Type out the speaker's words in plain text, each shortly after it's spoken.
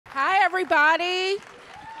everybody.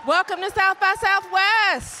 Welcome to South by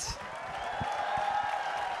Southwest.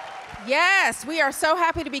 Yes, we are so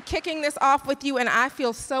happy to be kicking this off with you, and I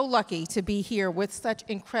feel so lucky to be here with such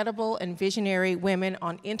incredible and visionary women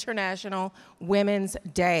on International Women's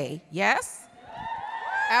Day. Yes?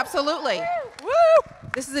 Absolutely. Woo!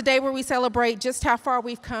 This is a day where we celebrate just how far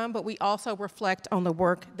we've come, but we also reflect on the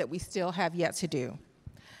work that we still have yet to do.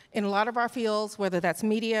 In a lot of our fields, whether that's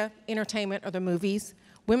media, entertainment, or the movies,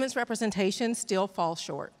 women's representation still falls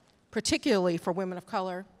short, particularly for women of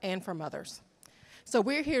color and for mothers. So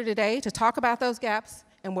we're here today to talk about those gaps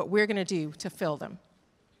and what we're gonna do to fill them.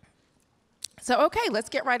 So okay, let's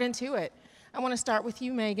get right into it. I wanna start with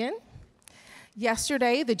you, Meghan.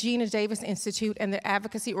 Yesterday, the Gina Davis Institute and the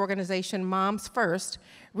advocacy organization Moms First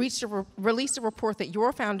released a report that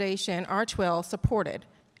your foundation, R12, supported,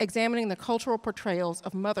 examining the cultural portrayals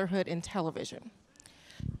of motherhood in television.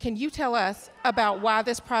 Can you tell us about why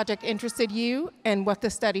this project interested you and what the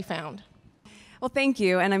study found? Well, thank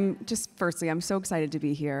you, and firstly, I'm so excited to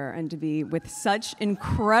be here and to be with such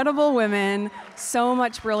incredible women, so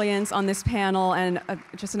much brilliance on this panel, and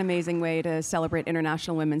just an amazing way to celebrate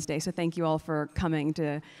International Women's Day, so thank you all for coming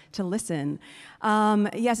to listen.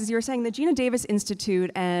 Yes, as you were saying, the Gina Davis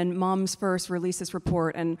Institute and Moms First released this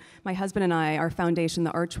report, and my husband and I, our foundation,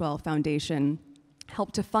 the R12 Foundation,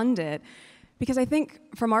 helped to fund it, because I think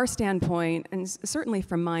from our standpoint, and certainly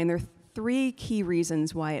from mine, there are three key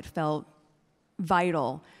reasons why it felt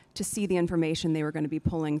vital to see the information they were going to be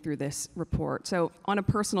pulling through this report. So on a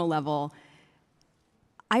personal level,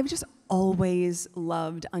 I've just always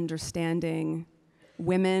loved understanding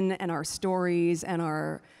women and our stories and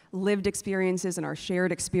our lived experiences and our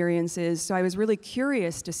shared experiences. So I was really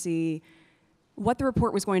curious to see what the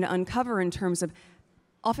report was going to uncover in terms of,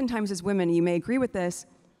 oftentimes as women, you may agree with this,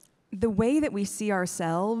 the way that we see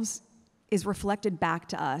ourselves is reflected back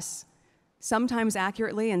to us, sometimes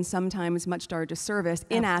accurately and sometimes, much to our disservice,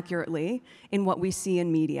 inaccurately in what we see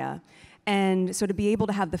in media. And so to be able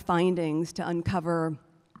to have the findings to uncover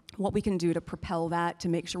what we can do to propel that, to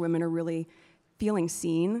make sure women are really feeling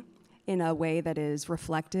seen in a way that is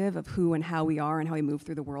reflective of who and how we are and how we move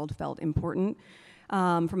through the world, felt important.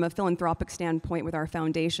 From a philanthropic standpoint with our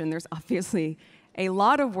foundation, there's obviously a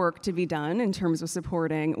lot of work to be done in terms of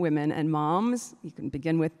supporting women and moms. You can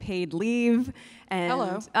begin with paid leave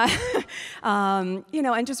and,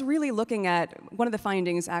 and just really looking at, one of the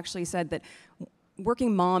findings actually said that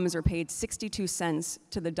working moms are paid 62 cents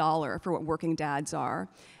to the dollar for what working dads are.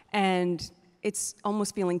 And it's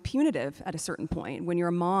almost feeling punitive at a certain point when you're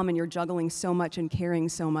a mom and you're juggling so much and caring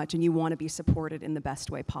so much and you want to be supported in the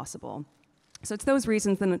best way possible. So it's those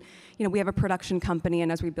reasons, and we have a production company,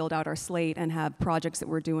 and as we build out our slate and have projects that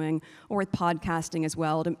we're doing, or with podcasting as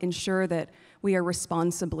well, to ensure that we are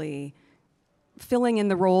responsibly filling in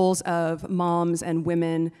the roles of moms and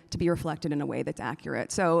women to be reflected in a way that's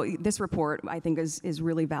accurate. So this report, I think, is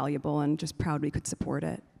really valuable, and just proud we could support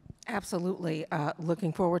it. Absolutely.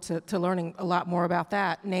 Looking forward to learning a lot more about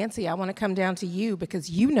that. Nancy, I want to come down to you because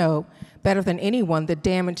you know better than anyone the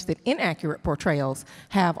damage that inaccurate portrayals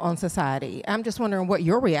have on society. I'm just wondering what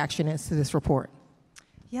your reaction is to this report.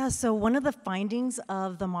 Yeah, so one of the findings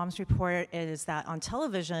of the Moms Report is that on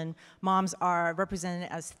television, moms are represented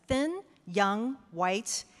as thin, young,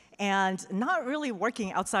 white, and not really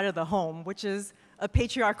working outside of the home, which is a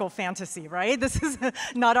patriarchal fantasy, right? This is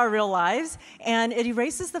not our real lives. And it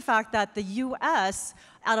erases the fact that the US,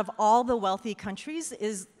 out of all the wealthy countries,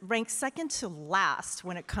 is ranked second to last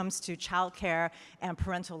when it comes to childcare and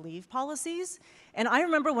parental leave policies. And I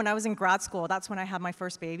remember when I was in grad school, that's when I had my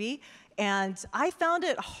first baby, and I found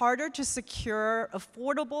it harder to secure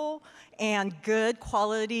affordable and good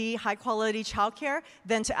quality, high quality childcare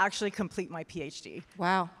than to actually complete my PhD.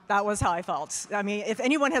 Wow. That was how I felt. I mean, if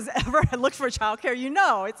anyone has ever looked for childcare,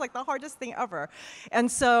 it's like the hardest thing ever.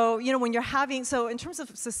 And so, when you're having, so in terms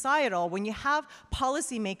of societal, when you have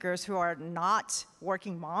policymakers who are not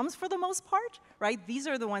working moms for the most part, right? These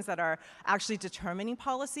are the ones that are actually determining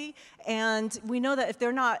policy. And we know that if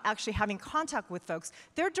they're not actually having contact with folks,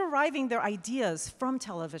 they're deriving their ideas from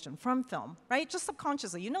television, from film, right? Just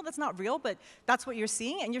subconsciously. That's not real, but that's what you're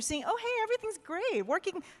seeing. And you're seeing, oh, hey, everything's great.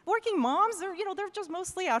 Working moms, they're just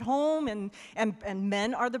mostly at home, and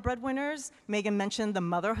men are the breadwinners. Meghan mentioned the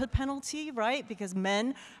motherhood penalty, right? Because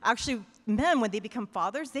men, when they become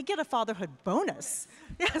fathers, they get a fatherhood bonus.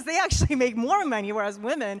 Yes, they actually make more money, whereas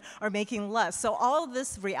women are making less. So all of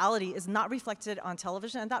this reality is not reflected on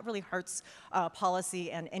television, and that really hurts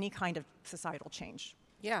policy and any kind of societal change.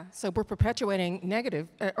 Yeah, so we're perpetuating negative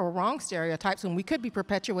or wrong stereotypes when we could be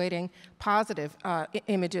perpetuating positive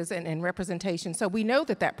images and representation. So we know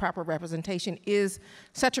that that proper representation is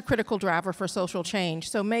such a critical driver for social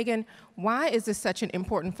change. So Meghan, why is this such an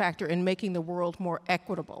important factor in making the world more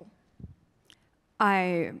equitable?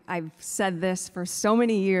 I've said this for so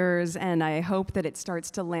many years, and I hope that it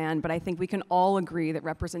starts to land, but I think we can all agree that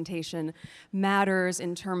representation matters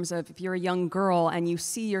in terms of if you're a young girl and you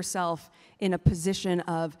see yourself in a position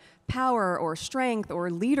of power or strength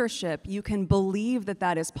or leadership, you can believe that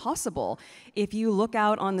that is possible. If you look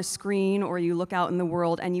out on the screen or you look out in the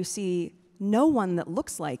world and you see no one that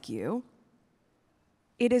looks like you,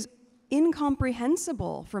 it is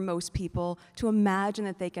incomprehensible for most people to imagine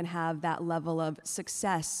that they can have that level of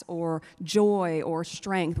success or joy or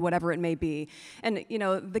strength, whatever it may be. And you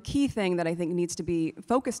know, the key thing that I think needs to be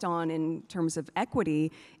focused on in terms of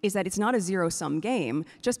equity is that it's not a zero-sum game.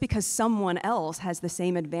 Just because someone else has the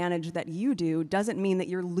same advantage that you do doesn't mean that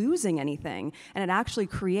you're losing anything. And it actually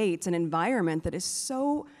creates an environment that is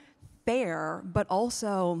so fair, but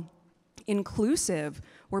also inclusive,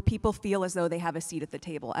 where people feel as though they have a seat at the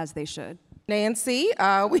table, as they should. Nancy,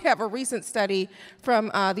 we have a recent study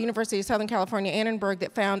from the University of Southern California, Annenberg,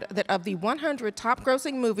 that found that of the 100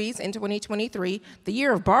 top-grossing movies in 2023, the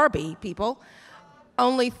year of Barbie, people,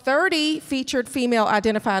 only 30 featured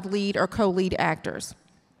female-identified lead or co-lead actors.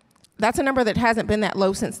 That's a number that hasn't been that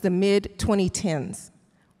low since the mid-2010s.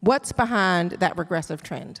 What's behind that regressive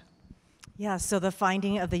trend? Yeah, so the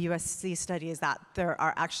finding of the USC study is that there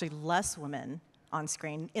are actually less women on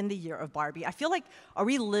screen in the year of Barbie. I feel like, are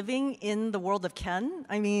we living in the world of Ken?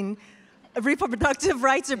 I mean, reproductive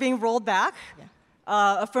rights are being rolled back.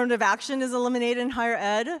 Yeah. Affirmative action is eliminated in higher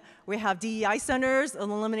ed. We have DEI centers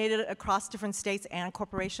eliminated across different states and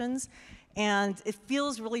corporations. And it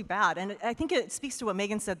feels really bad. And I think it speaks to what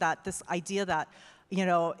Meghan said, that this idea that, you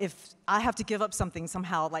know, if I have to give up something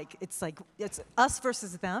somehow, like it's us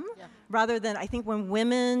versus them, yeah. Rather than, I think when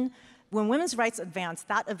women's rights advance,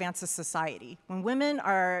 that advances society. When women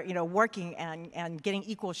are, you know, working and getting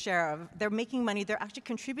equal share of, they're making money, they're actually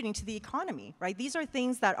contributing to the economy, right? These are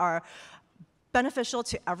things that are beneficial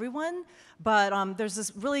to everyone, but there's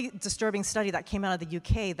this really disturbing study that came out of the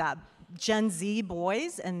UK that Gen Z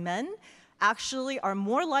boys and men actually are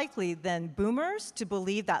more likely than boomers to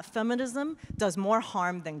believe that feminism does more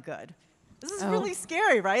harm than good. This is really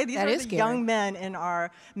scary, right? These are the young men in our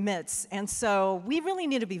midst. And so we really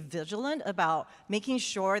need to be vigilant about making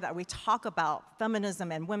sure that we talk about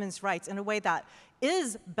feminism and women's rights in a way that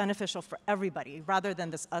is beneficial for everybody, rather than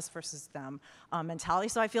this us versus them mentality.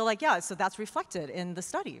 So I feel like, yeah, so that's reflected in the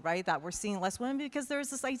study, right? That we're seeing less women because there's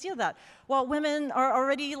this idea that, well, women are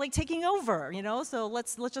already like taking over, you know? So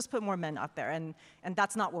let's just put more men out there, and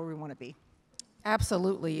that's not where we want to be.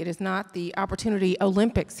 Absolutely. It is not the opportunity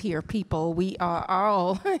Olympics here, people. We are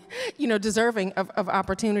all, you know, deserving of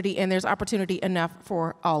opportunity, and there's opportunity enough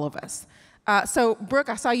for all of us. So, Brooke,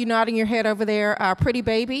 I saw you nodding your head over there. Pretty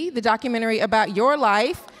Baby, the documentary about your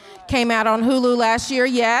life, came out on Hulu last year.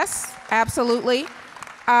 Yes, absolutely.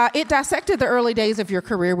 It dissected the early days of your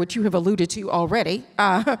career, which you have alluded to already.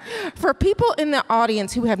 For people in the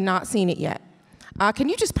audience who have not seen it yet, can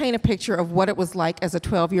you just paint a picture of what it was like as a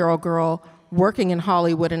 12-year-old girl working in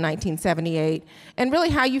Hollywood in 1978, and really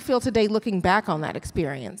how you feel today looking back on that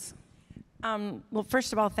experience? Well,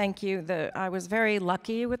 first of all, thank you. I was very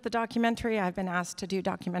lucky with the documentary. I've been asked to do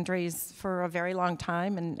documentaries for a very long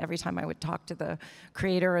time, and every time I would talk to the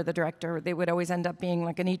creator or the director, they would always end up being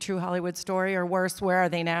like an E! True Hollywood Story, or worse, Where Are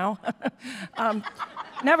They Now?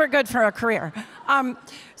 Never good for a career.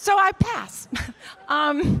 So I pass.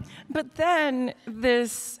 But then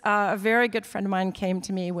a very good friend of mine came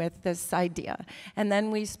to me with this idea. And then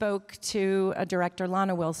we spoke to a director,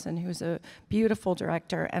 Lana Wilson, who's a beautiful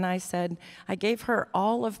director. And I gave her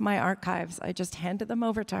all of my archives. I just handed them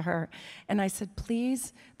over to her. And I said,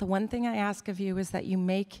 please, the one thing I ask of you is that you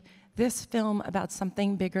make this film about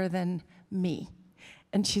something bigger than me.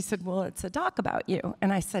 And she said, well, it's a doc about you.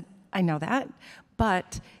 And I said, I know that,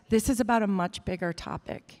 but this is about a much bigger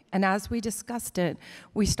topic. And as we discussed it,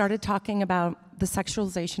 we started talking about the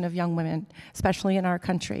sexualization of young women, especially in our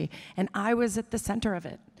country. And I was at the center of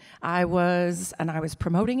it. I was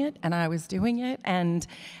promoting it, and I was doing it, and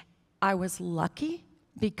I was lucky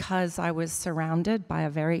because I was surrounded by a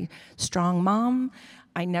very strong mom.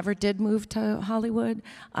 I never did move to Hollywood.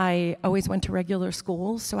 I always went to regular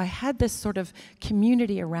schools, so I had this sort of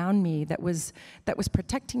community around me that was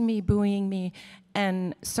protecting me, buoying me,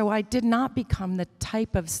 and so I did not become the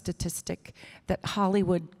type of statistic that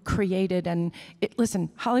Hollywood created. And listen,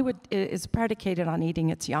 Hollywood is predicated on eating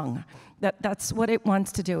its young. That's what it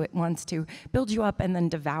wants to do. It wants to build you up and then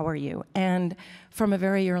devour you. And from a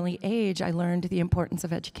very early age, I learned the importance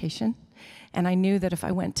of education, and I knew that if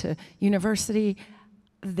I went to university,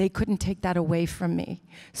 they couldn't take that away from me.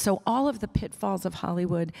 So all of the pitfalls of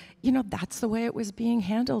Hollywood, that's the way it was being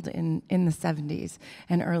handled in the 70s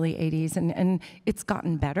and early 80s. And it's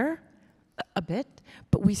gotten better a bit,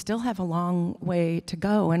 but we still have a long way to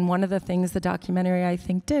go. And one of the things the documentary, I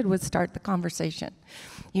think, did was start the conversation.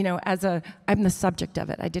 I'm the subject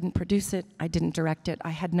of it. I didn't produce it. I didn't direct it.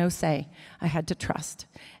 I had no say. I had to trust.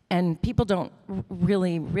 And people don't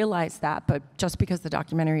really realize that, but just because the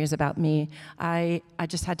documentary is about me, I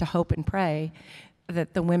just had to hope and pray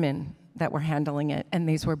that the women that were handling it, and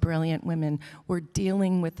these were brilliant women, were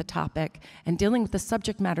dealing with the topic and dealing with the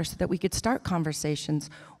subject matter so that we could start conversations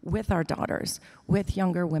with our daughters, with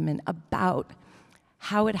younger women, about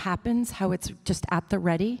how it happens, how it's just at the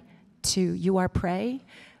ready to you are prey,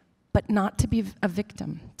 but not to be a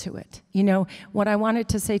victim to it. What I wanted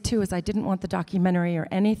to say too is I didn't want the documentary or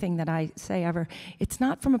anything that I say ever, it's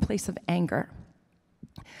not from a place of anger.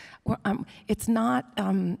 It's not,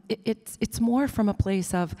 it's more from a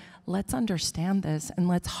place of let's understand this and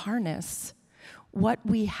let's harness what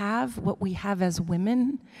we have as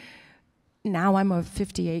women. Now I'm a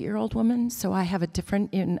 58-year-old woman, so I have a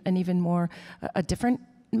different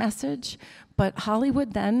message, but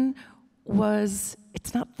Hollywood then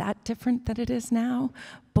it's not that different than it is now,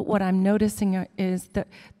 but what I'm noticing is that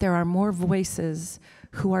there are more voices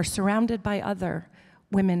who are surrounded by other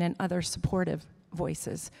women and other supportive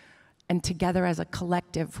voices, and together as a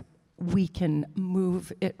collective, we can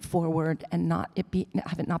move it forward and have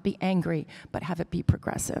it not be angry, but have it be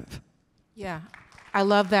progressive. Yeah, I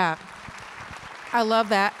love that. I love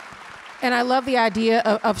that. And I love the idea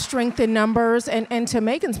of strength in numbers. And to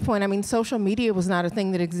Meghan's point, social media was not a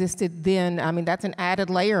thing that existed then. That's an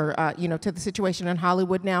added layer, to the situation in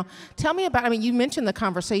Hollywood now. Tell me about, you mentioned the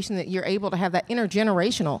conversation that you're able to have, that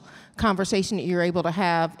intergenerational conversation that you're able to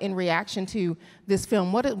have in reaction to this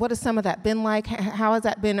film. What has some of that been like? How has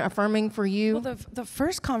that been affirming for you? Well, the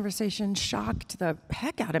first conversation shocked the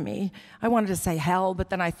heck out of me. I wanted to say hell,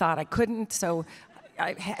 but then I thought I couldn't, so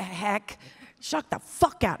heck. Shocked the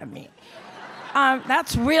fuck out of me.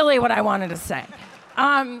 That's really what I wanted to say.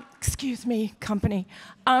 Excuse me, company.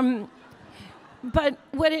 But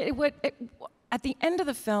at the end of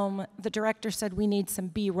the film, the director said we need some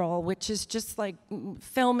B-roll, which is just like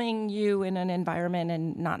filming you in an environment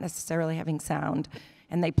and not necessarily having sound.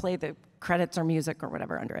 And they play the credits or music or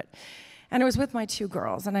whatever under it. And it was with my two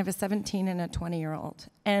girls, and I have a 17 and a 20-year-old.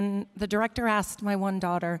 And the director asked my one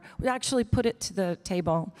daughter, we actually put it to the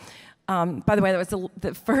table. By the way, that was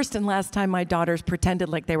the first and last time my daughters pretended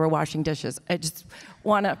like they were washing dishes. I just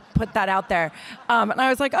want to put that out there. And I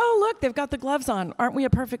was like, oh, look, they've got the gloves on. Aren't we a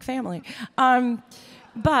perfect family?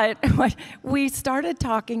 But we started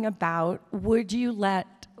talking about, would you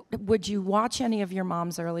watch any of your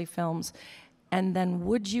mom's early films? And then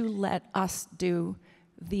would you let us do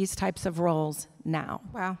these types of roles now?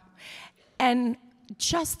 Wow. And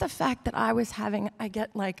just the fact that I was having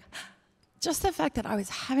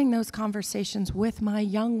those conversations with my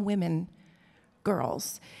young women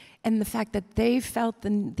girls, and the fact that they felt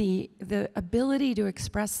the ability to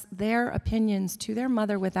express their opinions to their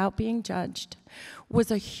mother without being judged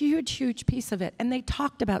was a huge, huge piece of it. And they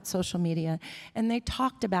talked about social media, and they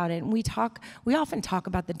talked about it. And we often talk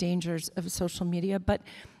about the dangers of social media, but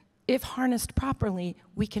if harnessed properly,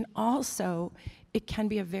 it can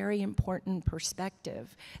be a very important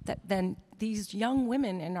perspective that then these young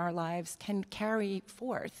women in our lives can carry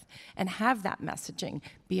forth and have that messaging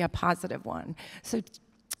be a positive one. So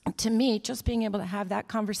to me, just being able to have that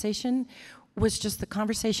conversation was just the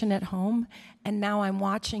conversation at home, and now I'm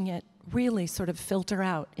watching it really sort of filter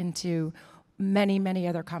out into many, many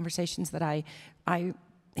other conversations that I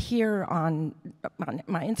here on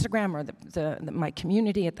my Instagram or my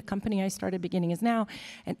community at the company I started Beginning Is Now.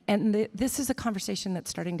 And this is a conversation that's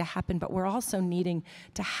starting to happen, but we're also needing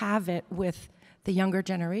to have it with the younger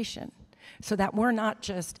generation so that we're not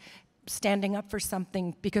just standing up for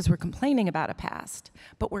something because we're complaining about a past,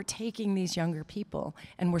 but we're taking these younger people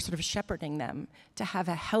and we're sort of shepherding them to have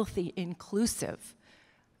a healthy, inclusive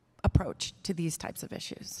approach to these types of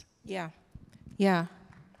issues. Yeah.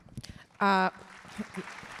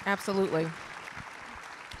 Absolutely.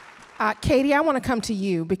 Katie, I want to come to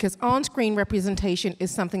you because on-screen representation is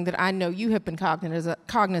something that I know you have been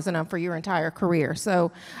cognizant of for your entire career.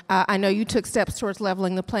 So I know you took steps towards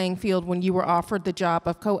leveling the playing field when you were offered the job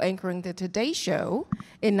of co-anchoring the Today Show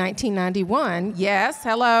in 1991. Yes,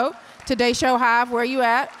 hello, Today Show Hive, where are you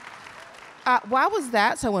at? Why was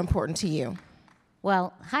that so important to you?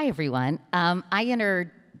 Well, hi everyone. I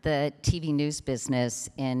entered the TV news business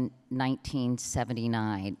in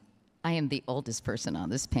 1979. I am the oldest person on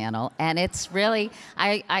this panel, and it's really,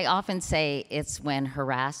 I often say it's when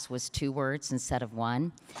harass was 2 words instead of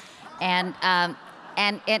 1. And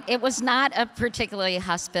it was not a particularly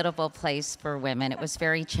hospitable place for women. It was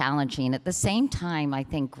very challenging. At the same time, I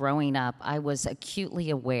think growing up, I was acutely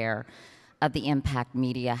aware of the impact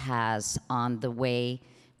media has on the way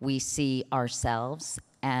we see ourselves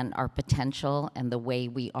and our potential and the way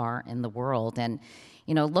we are in the world. And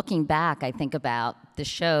you know, looking back, I think about the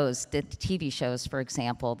shows, the TV shows, for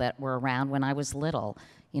example, that were around when I was little.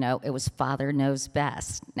 You know, it was Father Knows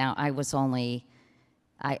Best. Now, I was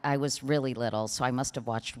really little, so I must have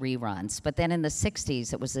watched reruns. But then in the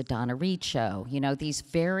 60s, it was the Donna Reed show. You know, these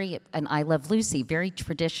and I Love Lucy, very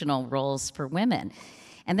traditional roles for women.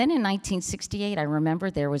 And then in 1968, I remember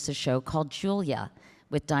there was a show called Julia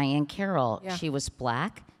with Diane Carroll. Yeah. She was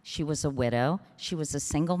Black. She was a widow. She was a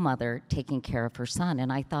single mother taking care of her son.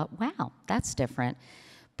 And I thought, wow, that's different.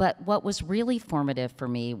 But what was really formative for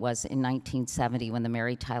me was in 1970 when the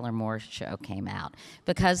Mary Tyler Moore Show came out.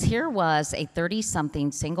 Because here was a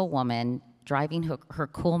 30-something single woman driving her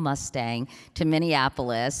cool Mustang to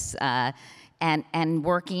Minneapolis and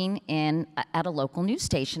working at a local news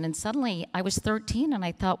station. And suddenly I was 13 and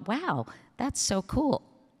I thought, wow, that's so cool.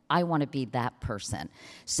 I want to be that person.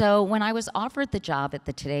 So when I was offered the job at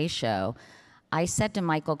the Today Show, I said to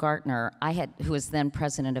Michael Gartner, who was then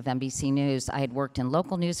president of NBC News, I had worked in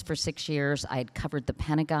local news for 6 years. I had covered the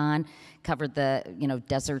Pentagon, covered the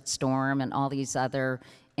Desert Storm and all these other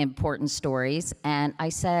important stories. And I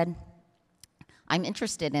said, I'm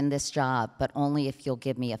interested in this job, but only if you'll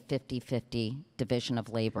give me a 50-50 division of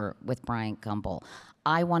labor with Bryant Gumbel.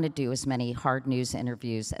 I want to do as many hard news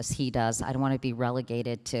interviews as he does. I don't want to be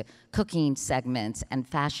relegated to cooking segments and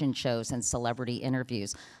fashion shows and celebrity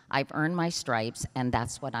interviews. I've earned my stripes, and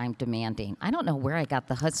that's what I'm demanding. I don't know where I got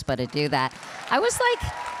the chutzpah to do that. I was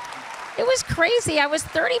like, it was crazy. I was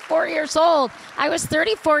 34 years old.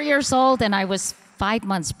 And I was 5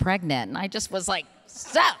 months pregnant, and I just was like,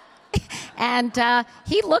 so. And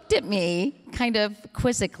he looked at me kind of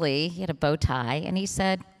quizzically. He had a bow tie, and he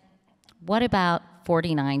said, what about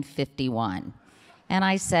 4951? And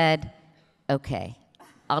I said, okay,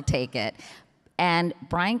 I'll take it. And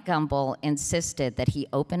Bryant Gumbel insisted that he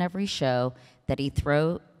open every show, that he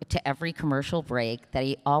throw to every commercial break, that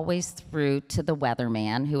he always threw to the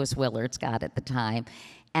weatherman, who was Willard Scott at the time,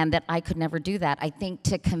 and that I could never do that, I think,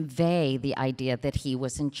 to convey the idea that he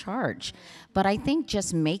was in charge. But I think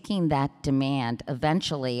just making that demand,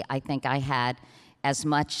 eventually, I think I had as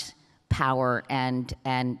much power and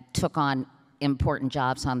took on important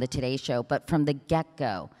jobs on the Today Show. But from the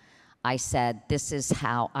get-go, I said, this is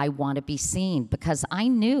how I want to be seen, because I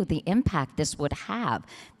knew the impact this would have,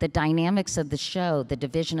 the dynamics of the show, the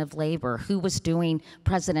division of labor, who was doing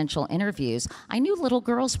presidential interviews. I knew little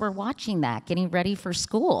girls were watching that, getting ready for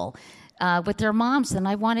school with their moms, and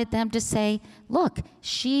I wanted them to say, look,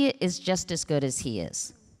 she is just as good as he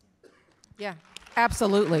is. Yeah,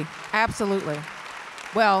 absolutely, absolutely.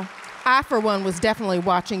 Well, I, for one, was definitely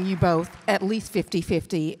watching you both at least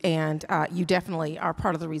 50-50, and you definitely are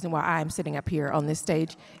part of the reason why I'm sitting up here on this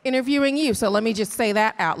stage interviewing you. So let me just say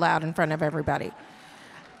that out loud in front of everybody.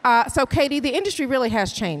 So Katie, the industry really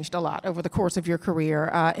has changed a lot over the course of your career.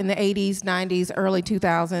 In the 80s, 90s, early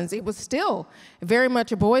 2000s, it was still very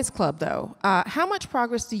much a boys' club, though. How much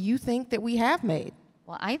progress do you think that we have made?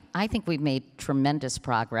 Well, I think we've made tremendous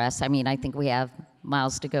progress. I mean, I think we have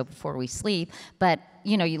miles to go before we sleep, but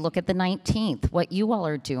you know, you look at the 19th, what you all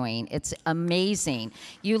are doing, it's amazing.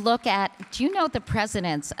 You look at, do you know the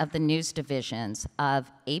presidents of the news divisions of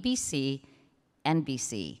ABC,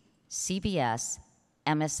 NBC, CBS,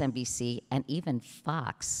 MSNBC, and even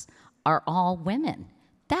Fox are all women?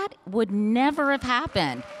 That would never have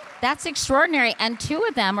happened. That's extraordinary, and 2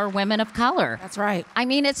 of them are women of color. That's right. I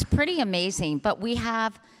mean, it's pretty amazing, but we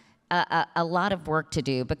have a lot of work to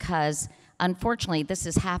do, because unfortunately, this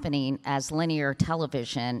is happening as linear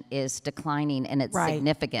television is declining in its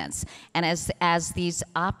significance. And as these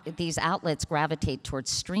outlets gravitate towards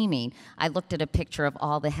streaming, I looked at a picture of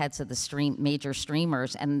all the heads of the major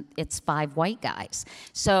streamers, and it's 5 white guys.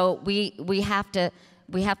 So we have to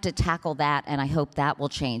tackle that, and I hope that will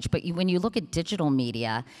change. But when you look at digital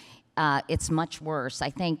media, it's much worse. I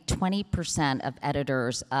think 20% of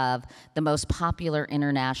editors of the most popular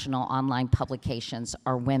international online publications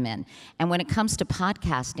are women. And when it comes to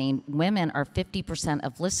podcasting, women are 50%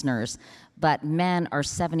 of listeners, but men are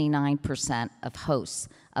 79% of hosts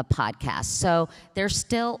of podcasts. So there's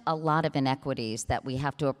still a lot of inequities that we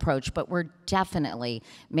have to approach, but we're definitely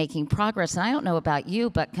making progress. And I don't know about you,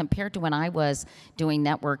 but compared to when I was doing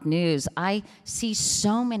network news, I see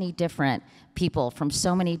so many different people from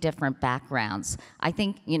so many different backgrounds. I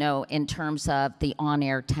think, you know, in terms of the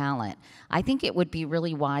on-air talent, I think it would be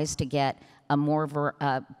really wise to get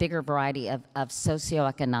a bigger variety of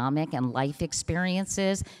socioeconomic and life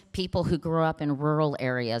experiences, people who grew up in rural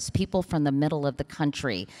areas, people from the middle of the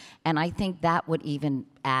country. And I think that would even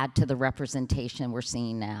add to the representation we're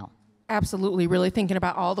seeing now. Absolutely, really thinking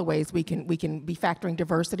about all the ways we can be factoring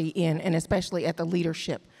diversity in, and especially at the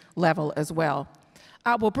leadership level as well.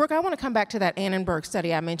 Well, Brooke, I want to come back to that Annenberg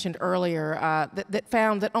study I mentioned earlier that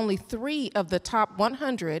found that only three of the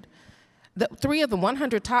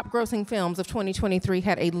 100 top grossing films of 2023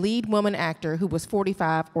 had a lead woman actor who was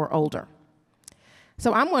 45 or older.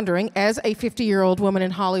 So I'm wondering, as a 50-year-old woman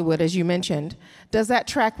in Hollywood, as you mentioned, does that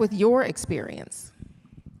track with your experience?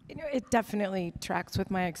 You know, it definitely tracks with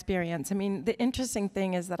my experience. I mean, the interesting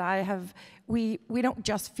thing is that we don't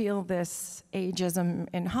just feel this ageism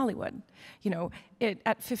in Hollywood. You know,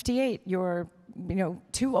 at 58, you're, you know,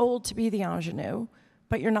 too old to be the ingenue,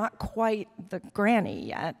 but you're not quite the granny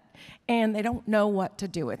yet, and they don't know what to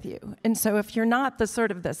do with you. And so if you're not the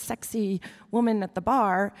sort of the sexy woman at the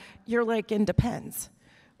bar, you're like in Depends,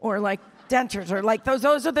 or like dentures, or like those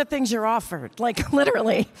are the things you're offered, like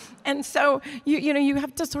literally. And so you know, you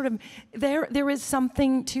have to sort of, there is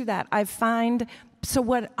something to that. I find, so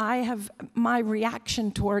what I have, my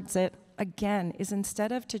reaction towards it, again, is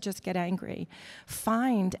instead of to just get angry,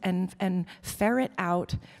 find and ferret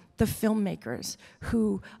out the filmmakers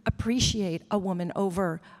who appreciate a woman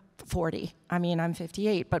over 40. I mean, I'm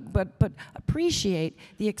 58, but appreciate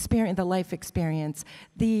the experience, the life experience.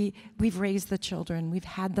 We've raised the children, we've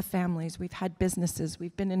had the families, we've had businesses,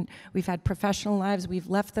 we've had professional lives, we've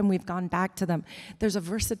left them, we've gone back to them. There's a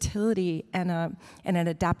versatility and an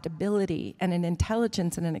adaptability and an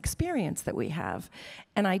intelligence and an experience that we have.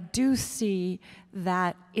 And I do see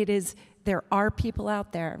that there are people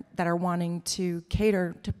out there that are wanting to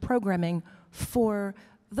cater to programming for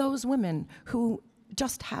those women who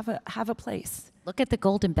just have a place. Look at the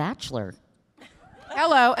Golden Bachelor.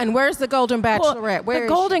 Hello, and where's the Golden Bachelorette? Well, the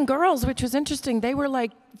Golden Girls, which was interesting, they were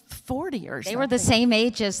like 40 or something. They were the same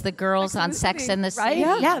age as the girls on Sex and the City,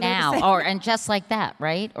 right? Yeah, now, and just like that,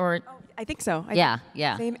 right? Or I think so. Yeah.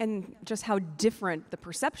 Same, and just how different the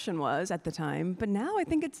perception was at the time. But now I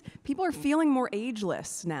think people are feeling more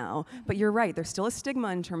ageless now. But you're right, there's still a stigma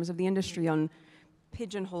in terms of the industry on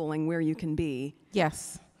pigeonholing where you can be.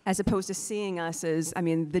 Yes. As opposed to seeing us as, I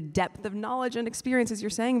mean, the depth of knowledge and experience, as you're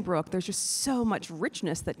saying, Brooke, there's just so much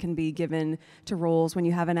richness that can be given to roles when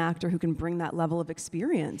you have an actor who can bring that level of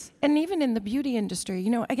experience. And even in the beauty industry, you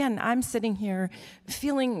know, again, I'm sitting here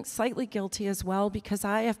feeling slightly guilty as well because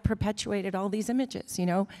I have perpetuated all these images, you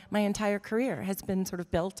know. My entire career has been sort of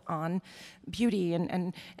built on beauty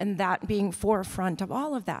and that being forefront of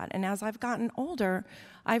all of that. And as I've gotten older,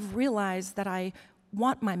 I've realized that I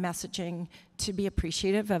want my messaging to be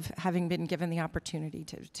appreciative of having been given the opportunity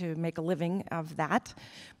to make a living of that.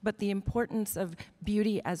 But the importance of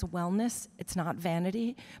beauty as wellness, it's not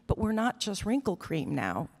vanity, but we're not just wrinkle cream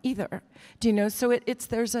now either. Do you know? So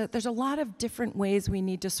there's a lot of different ways we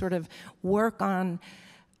need to sort of work on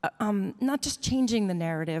not just changing the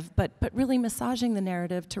narrative, but really massaging the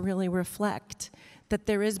narrative to really reflect that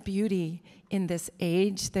there is beauty in this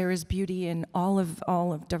age. There is beauty in all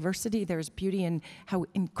of diversity. There's beauty in how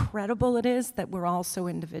incredible it is that we're all so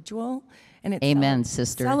individual. And it's Amen,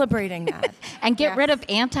 sister. Celebrating that. And get rid of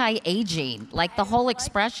anti-aging, like the whole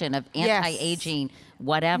expression of anti-aging,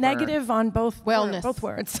 whatever. Negative on both Wellness. both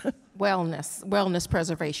words. Wellness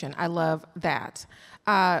preservation. I love that.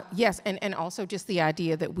 Yes, and also just the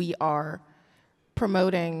idea that we are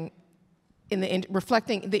promoting the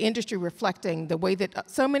industry reflecting the way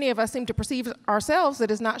that so many of us seem to perceive ourselves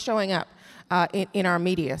that is not showing up in our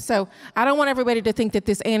media. So I don't want everybody to think that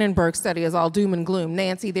this Annenberg study is all doom and gloom.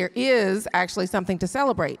 Nancy, there is actually something to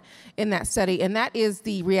celebrate in that study, and that is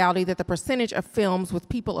the reality that the percentage of films with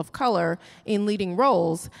people of color in leading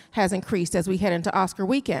roles has increased as we head into Oscar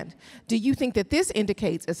weekend. Do you think that this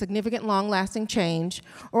indicates a significant long-lasting change,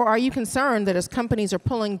 or are you concerned that as companies are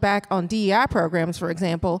pulling back on DEI programs, for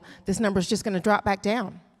example, this number is just going to drop back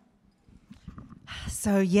down?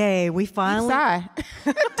 So yay, we finally. Sigh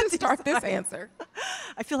to start this answer.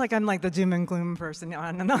 I feel like I'm like the doom and gloom person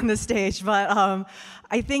on the stage, but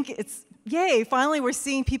I think it's yay. Finally, we're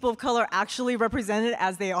seeing people of color actually represented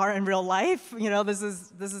as they are in real life. You know, this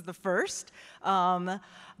is the first.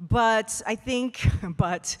 But I think,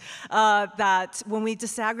 that when we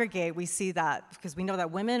disaggregate, we see that, because we know that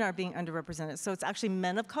women are being underrepresented. So it's actually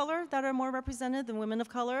men of color that are more represented than women of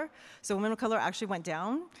color. So women of color actually went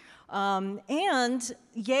down. And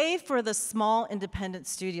yay for the small independent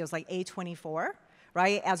studios like A24,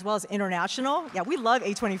 right? As well as international. Yeah, we love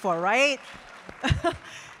A24, right?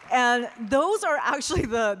 And those are actually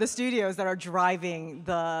the studios that are driving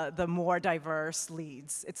the more diverse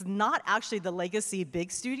leads. It's not actually the legacy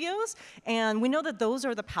big studios, and we know that those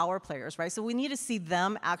are the power players, right? So we need to see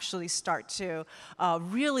them actually start to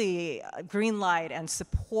really greenlight and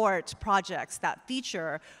support projects that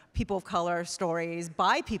feature people of color stories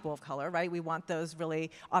by people of color, right? We want those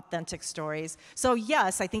really authentic stories. So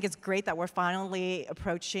yes, I think it's great that we're finally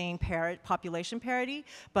approaching population parity,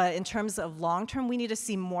 but in terms of long-term, we need to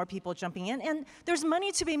see more people jumping in, and there's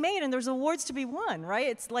money to be made and there's awards to be won, right?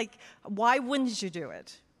 It's like, why wouldn't you do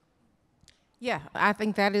it? Yeah, I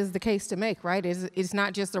think that is the case to make, right? It's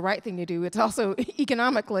not just the right thing to do, it's also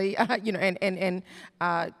economically, and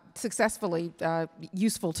successfully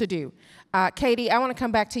useful to do. Katie, I want to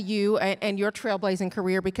come back to you and your trailblazing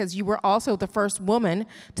career, because you were also the first woman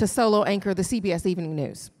to solo anchor the CBS Evening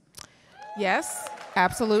News. Yes,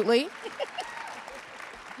 absolutely.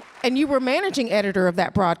 And you were managing editor of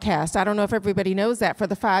that broadcast. I don't know if everybody knows that, for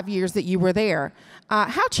the 5 years that you were there.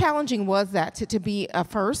 How challenging was that to be a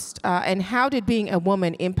first, and how did being a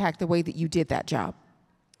woman impact the way that you did that job?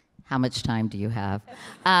 How much time do you have?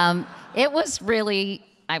 It was really,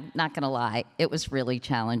 I'm not gonna lie, it was really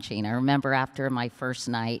challenging. I remember after my first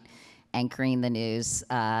night anchoring the news,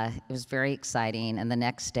 it was very exciting, and the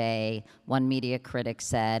next day, one media critic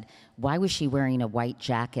said, why was she wearing a white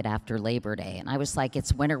jacket after Labor Day? And I was like,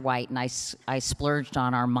 it's winter white, and I splurged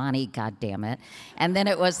on Armani, goddammit. And then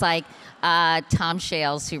it was like, Tom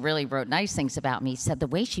Shales, who really wrote nice things about me, said the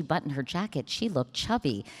way she buttoned her jacket, she looked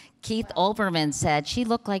chubby. Keith Olbermann said she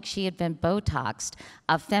looked like she had been Botoxed.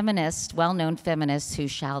 A feminist, well-known feminist who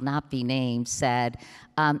shall not be named, said,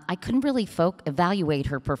 I couldn't really evaluate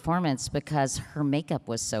her performance because her makeup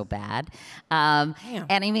was so bad. And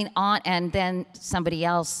I mean, and then somebody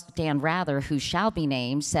else, Dan Rather, who shall be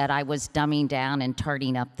named, said I was dumbing down and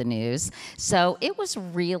tarting up the news. So it was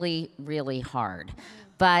really, really hard.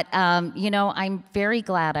 But, you know, I'm very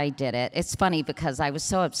glad I did it. It's funny because I was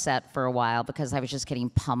so upset for a while because I was just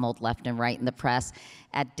getting pummeled left and right in the press.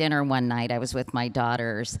 At dinner one night, I was with my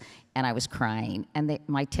daughters, and I was crying. And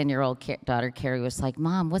my 10-year-old daughter, Carrie, was like,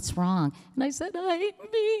 Mom, what's wrong? And I said, I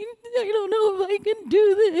don't know if I can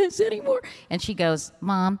do this anymore. And she goes,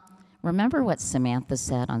 Mom, remember what Samantha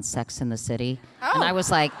said on Sex and the City? Oh. And I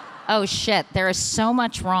was like, oh, shit, there is so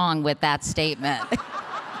much wrong with that statement.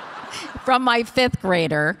 From my 5th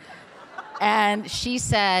grader. And she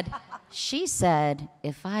said,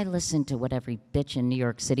 if I listened to what every bitch in New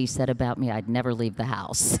York City said about me, I'd never leave the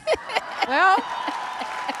house. Well.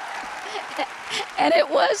 And it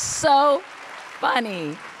was so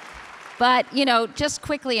funny. But, you know, just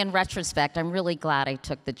quickly in retrospect, I'm really glad I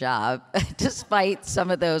took the job, despite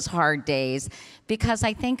some of those hard days, because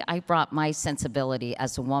I think I brought my sensibility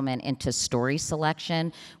as a woman into story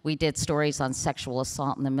selection. We did stories on sexual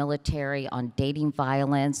assault in the military, on dating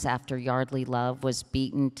violence after Yardley Love was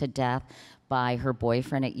beaten to death by her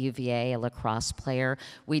boyfriend at UVA, a lacrosse player.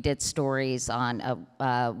 We did stories on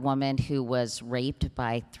a woman who was raped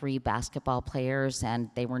by 3 basketball players, and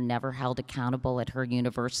they were never held accountable at her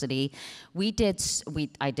university. I did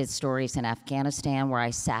stories in Afghanistan, where I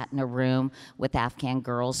sat in a room with Afghan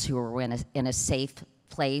girls who were in a safe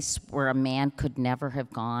place where a man could never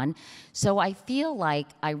have gone. So I feel like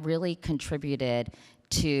I really contributed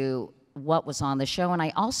to what was on the show, and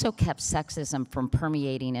I also kept sexism from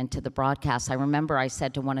permeating into the broadcast. I remember I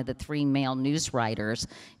said to one of the 3 male news writers,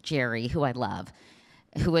 Jerry, who I love,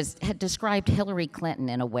 who had described Hillary Clinton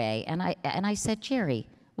in a way, and I said, Jerry,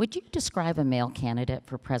 would you describe a male candidate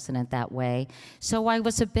for president that way? So I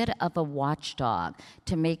was a bit of a watchdog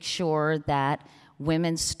to make sure that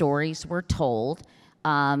women's stories were told,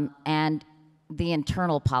 and the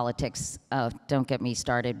internal politics, don't get me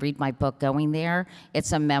started. Read my book, Going There.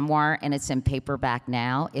 It's a memoir, and it's in paperback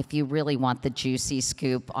now. If you really want the juicy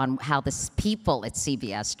scoop on how the people at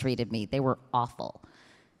CBS treated me, they were awful.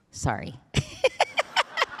 Sorry.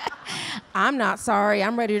 I'm not sorry.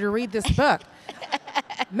 I'm ready to read this book.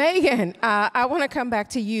 Meghan, I want to come back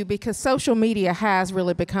to you, because social media has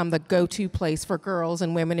really become the go-to place for girls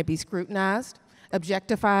and women to be scrutinized.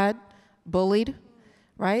 objectified, bullied,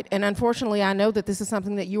 right? And unfortunately, I know that this is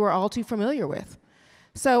something that you are all too familiar with.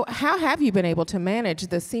 So how have you been able to manage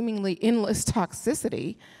the seemingly endless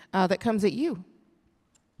toxicity that comes at you?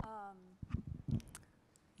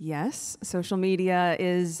 Yes, social media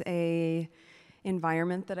is a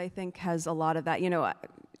environment that I think has a lot of that. You know,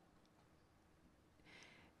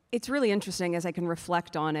 it's really interesting as I can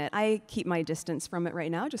reflect on it. I keep my distance from it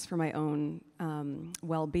right now just for my own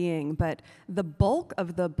well-being, but the bulk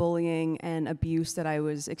of the bullying and abuse that I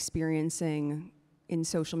was experiencing in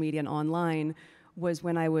social media and online was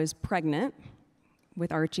when I was pregnant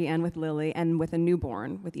with Archie and with Lily and with a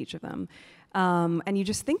newborn with each of them. And you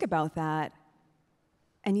just think about that,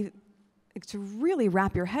 and to really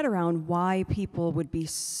wrap your head around why people would be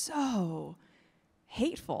so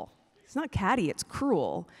hateful. It's not catty, it's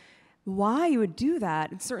cruel. Why you would do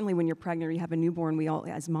that, and certainly when you're pregnant or you have a newborn, we all,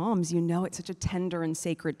 as moms, you know it's such a tender and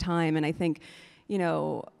sacred time, and I think, you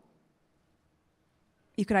know,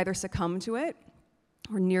 you could either succumb to it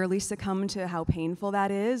or nearly succumb to how painful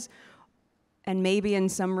that is. And maybe in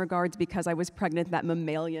some regards, because I was pregnant, that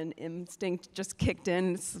mammalian instinct just kicked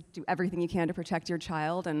in. Do everything you can to protect your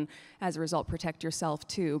child, and as a result, protect yourself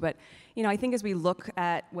too. But you know, I think as we look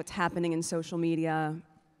at what's happening in social media,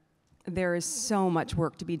 there is so much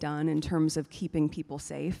work to be done in terms of keeping people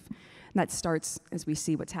safe. And that starts as we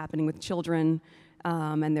see what's happening with children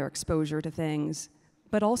and their exposure to things,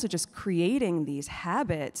 but also just creating these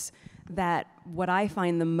habits that what I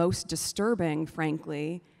find the most disturbing,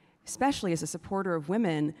 frankly, especially as a supporter of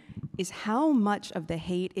women, is how much of the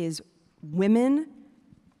hate is women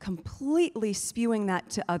completely spewing that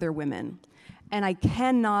to other women. And I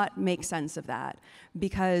cannot make sense of that,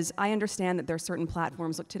 because I understand that there are certain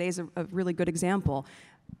platforms. Look, today's a really good example.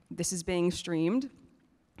 This is being streamed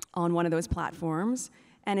on one of those platforms,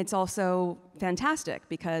 and it's also fantastic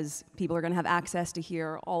because people are going to have access to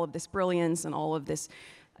hear all of this brilliance and all of this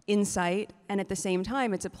insight, and at the same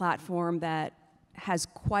time, it's a platform that has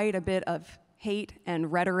quite a bit of hate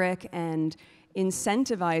and rhetoric and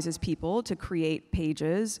incentivizes people to create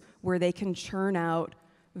pages where they can churn out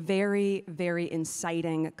very, very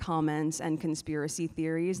inciting comments and conspiracy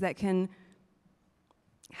theories that can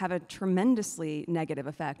have a tremendously negative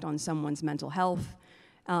effect on someone's mental health,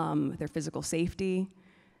 their physical safety.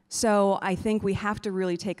 So I think we have to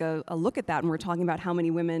really take a look at that when we're talking about how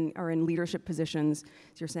many women are in leadership positions,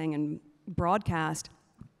 as you're saying, in broadcast.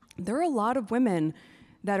 There are a lot of women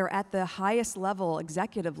that are at the highest level,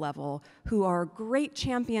 executive level, who are great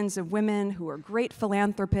champions of women, who are great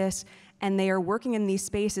philanthropists, and they are working in these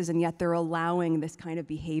spaces, and yet they're allowing this kind of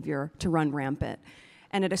behavior to run rampant.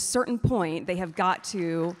 And at a certain point, they have got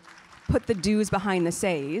to put the do's behind the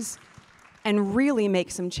says and really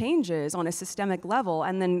make some changes on a systemic level.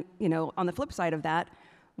 And then, you know, on the flip side of that,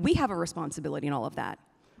 we have a responsibility in all of that.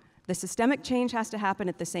 The systemic change has to happen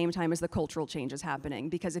at the same time as the cultural change is happening,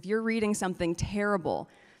 because if you're reading something terrible,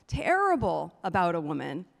 terrible about a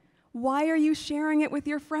woman, why are you sharing it with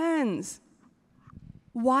your friends?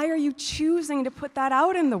 Why are you choosing to put that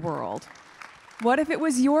out in the world? What if it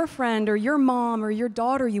was your friend or your mom or your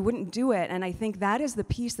daughter? You wouldn't do it. And I think that is the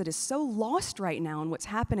piece that is so lost right now in what's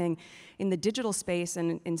happening in the digital space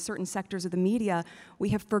and in certain sectors of the media. We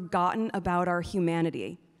have forgotten about our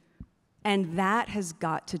humanity. And that has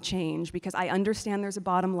got to change, because I understand there's a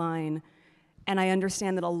bottom line, and I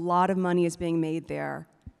understand that a lot of money is being made there.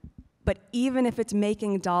 But even if it's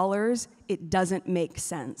making dollars, it doesn't make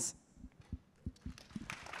sense.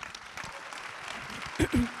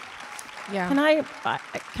 Yeah.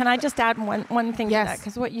 Can I just add one thing Yes. to that?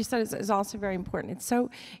 Because what you said is also very important.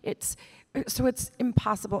 It's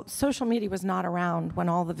impossible. Social media was not around when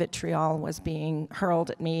all the vitriol was being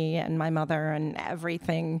hurled at me and my mother and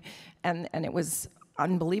everything, and it was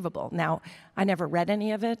unbelievable. Now, I never read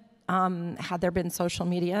any of it. Had there been social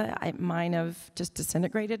media, it might have just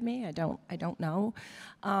disintegrated me. I don't know.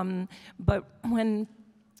 But when,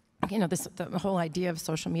 you know, the whole idea of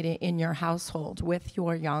social media in your household with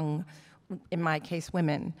your young, in my case,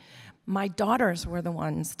 women, my daughters were the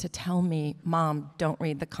ones to tell me, "Mom, don't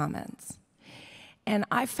read the comments." And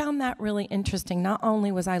I found that really interesting. Not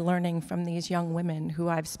only was I learning from these young women who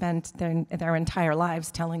I've spent their entire lives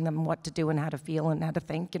telling them what to do and how to feel and how to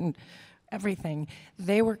think and everything,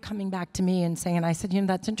 they were coming back to me and saying, and I said, you know,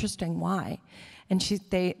 that's interesting, why? And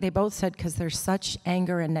they both said, because there's such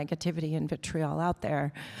anger and negativity and vitriol out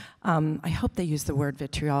there. I hope they use the word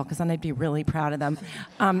vitriol, because then I'd be really proud of them.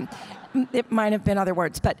 It might have been other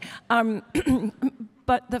words, but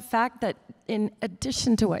the fact that in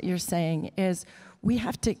addition to what you're saying is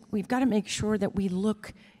we've got to make sure that we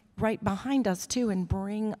look right behind us too and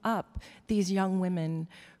bring up these young women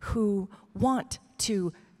who want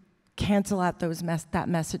to cancel out that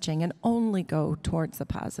messaging and only go towards the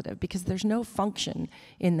positive, because there's no function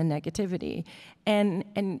in the negativity.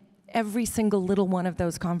 And every single little one of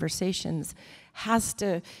those conversations has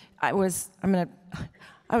to, I was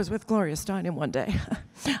with Gloria Steinem one day,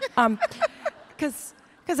 because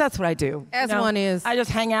that's what I do. As one is. I just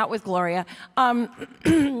hang out with Gloria.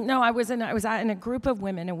 No, I was in a group of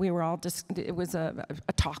women, and we were all it was a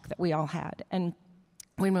talk that we all had, and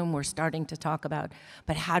women were starting to talk about,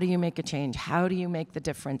 but how do you make a change? How do you make the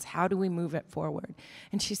difference? How do we move it forward?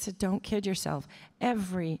 And she said, don't kid yourself.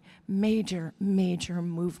 Every major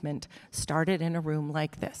movement started in a room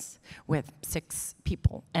like this with 6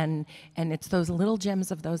 people. And it's those little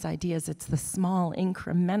gems of those ideas. It's the small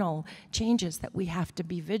incremental changes that we have to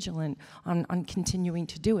be vigilant on continuing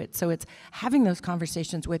to do it. So it's having those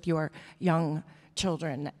conversations with your young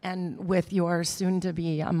children and with your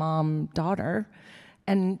soon-to-be a mom daughter,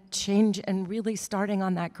 and change, and really starting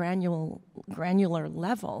on that granular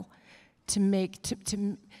level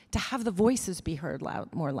to have the voices be heard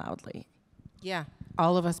more loudly. Yeah,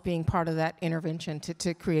 all of us being part of that intervention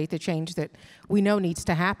to create the change that we know needs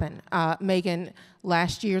to happen. Meghan,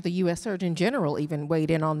 last year the U.S. Surgeon General even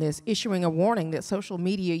weighed in on this, issuing a warning that social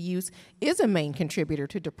media use is a main contributor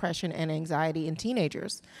to depression and anxiety in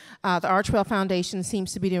teenagers. The Archwell Foundation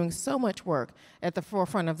seems to be doing so much work at the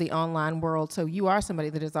forefront of the online world, so you are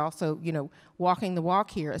somebody that is also, walking the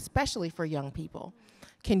walk here, especially for young people.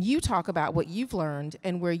 Can you talk about what you've learned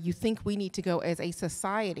and where you think we need to go as a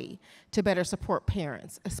society to better support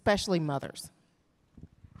parents, especially mothers?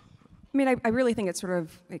 I mean, I really think it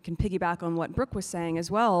can piggyback on what Brooke was saying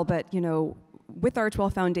as well, but, with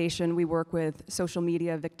Archwell Foundation, we work with Social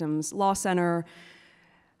Media Victims Law Center,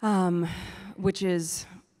 which is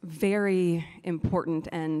very important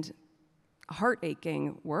and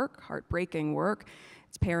heartbreaking work.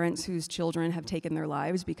 It's parents whose children have taken their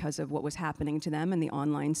lives because of what was happening to them in the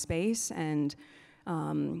online space, and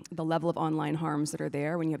the level of online harms that are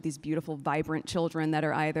there when you have these beautiful, vibrant children that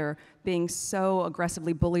are either being so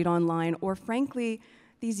aggressively bullied online, or frankly,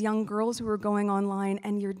 these young girls who are going online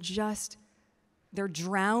and they're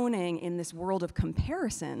drowning in this world of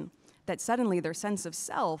comparison that suddenly their sense of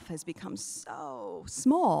self has become so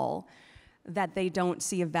small that they don't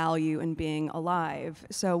see a value in being alive.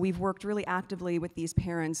 So we've worked really actively with these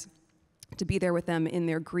parents to be there with them in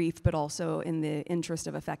their grief, but also in the interest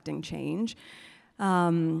of affecting change.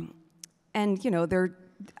 I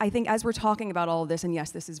think as we're talking about all of this, and yes,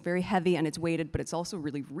 this is very heavy and it's weighted, but it's also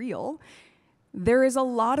really real, there is a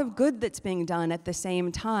lot of good that's being done at the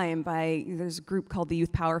same time there's a group called the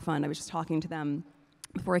Youth Power Fund. I was just talking to them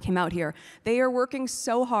before I came out here. They are working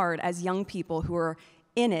so hard as young people who are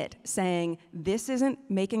in it, saying, this isn't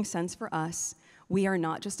making sense for us. We are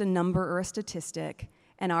not just a number or a statistic,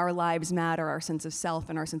 and our lives matter, our sense of self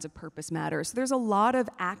and our sense of purpose matters. So there's a lot of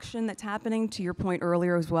action that's happening, to your point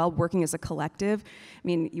earlier as well, working as a collective. I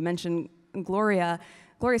mean, you mentioned Gloria.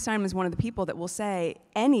 Gloria Steinem is one of the people that will say,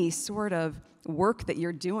 any sort of work that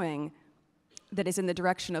you're doing that is in the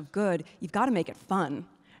direction of good, you've got to make it fun.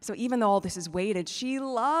 So even though all this is weighted, she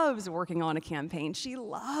loves working on a campaign. She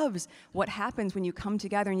loves what happens when you come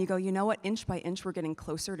together and you go, you know what, inch by inch, we're getting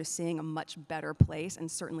closer to seeing a much better place and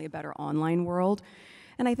certainly a better online world.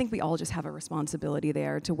 And I think we all just have a responsibility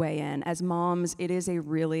there to weigh in. As moms, it is a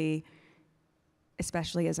really,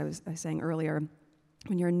 especially as I was saying earlier,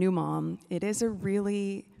 when you're a new mom, it is a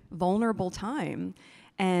really vulnerable time.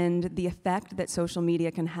 And the effect that social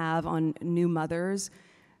media can have on new mothers,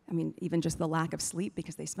 I mean, even just the lack of sleep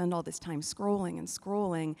because they spend all this time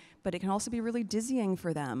scrolling, but it can also be really dizzying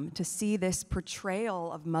for them to see this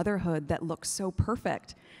portrayal of motherhood that looks so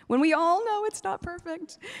perfect, when we all know it's not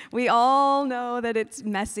perfect. We all know that it's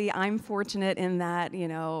messy. I'm fortunate in that,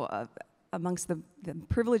 amongst the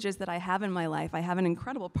privileges that I have in my life, I have an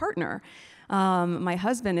incredible partner. My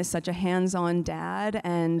husband is such a hands-on dad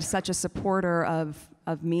and such a supporter of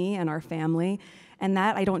me and our family. And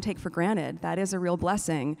that I don't take for granted. That is a real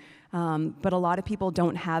blessing. But a lot of people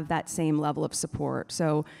don't have that same level of support.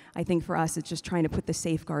 So I think for us, it's just trying to put the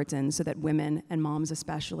safeguards in so that women, and moms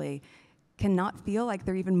especially, cannot feel like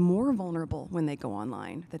they're even more vulnerable when they go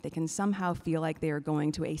online, that they can somehow feel like they are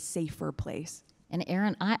going to a safer place. And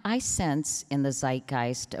Errin, I sense in the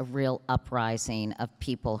zeitgeist a real uprising of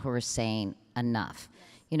people who are saying enough.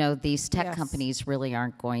 These tech companies really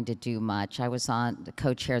aren't going to do much. I was on the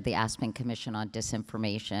co-chair the Aspen Commission on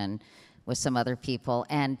Disinformation with some other people,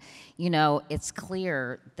 and it's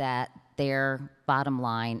clear that their bottom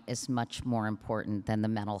line is much more important than the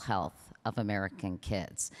mental health of American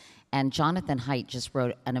kids. And Jonathan Haidt just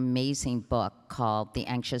wrote an amazing book called The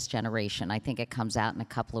Anxious Generation. I think it comes out in a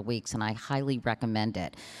couple of weeks, and I highly recommend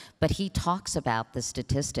it. But he talks about the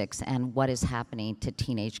statistics and what is happening to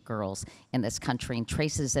teenage girls in this country and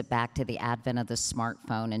traces it back to the advent of the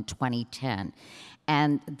smartphone in 2010.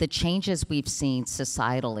 And the changes we've seen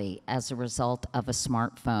societally as a result of a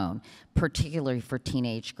smartphone, particularly for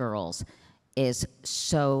teenage girls, is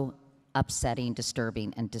so upsetting,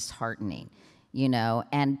 disturbing, and disheartening. You know,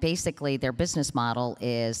 and basically their business model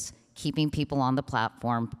is keeping people on the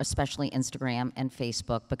platform, especially Instagram and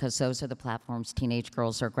Facebook, because those are the platforms teenage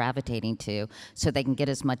girls are gravitating to, so they can get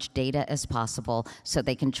as much data as possible, so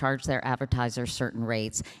they can charge their advertisers certain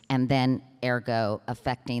rates, and then ergo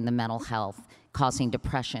affecting the mental health, causing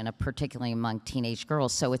depression, particularly among teenage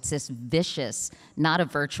girls. So it's this vicious, not a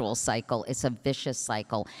virtual cycle, it's a vicious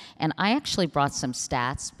cycle. And I actually brought some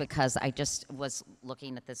stats because I just was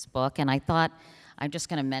looking at this book, and I thought I'm just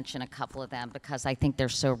gonna mention a couple of them because I think they're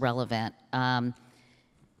so relevant.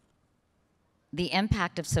 The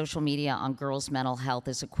impact of social media on girls' mental health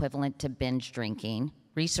is equivalent to binge drinking.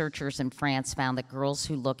 Researchers in France found that girls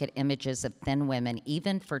who look at images of thin women,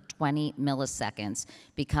 even for 20 milliseconds,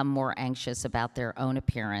 become more anxious about their own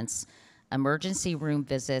appearance. Emergency room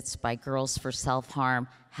visits by girls for self-harm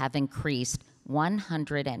have increased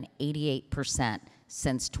 188%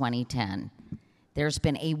 since 2010. There's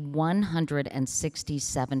been a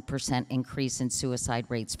 167% increase in suicide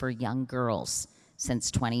rates for young girls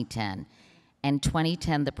since 2010. In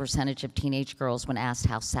 2010, the percentage of teenage girls when asked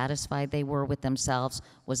how satisfied they were with themselves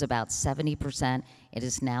was about 70%. It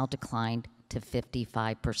has now declined to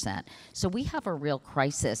 55%. So we have a real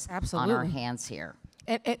crisis on our hands here.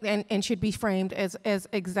 And should be framed as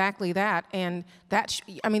exactly that. And that,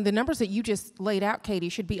 I mean, the numbers that you just laid out, Katie,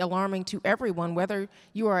 should be alarming to everyone, whether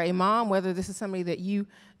you are a mom, whether this is somebody that you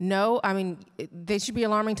know. I mean, they should be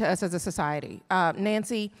alarming to us as a society.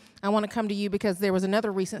 Nancy, I want to come to you because there was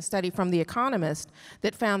another recent study from The Economist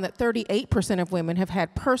that found that 38% of women have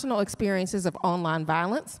had personal experiences of online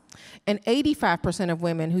violence, and 85% of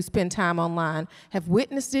women who spend time online have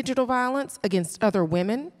witnessed digital violence against other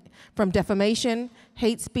women, from defamation,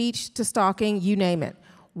 hate speech, to stalking, you name it.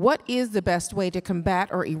 What is the best way to combat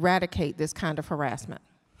or eradicate this kind of harassment?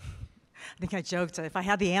 I think I joked, if I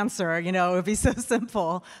had the answer, you know, it would be so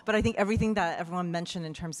simple. But I think everything that everyone mentioned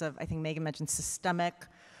in terms of, I think Meghan mentioned systemic,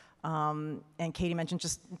 and Katie mentioned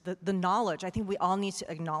just the knowledge. I think we all need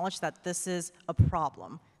to acknowledge that this is a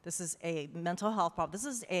problem. This is a mental health problem. This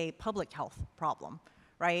is a public health problem,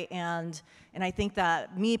 right? And I think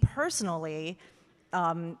that me personally,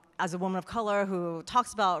 as a woman of color who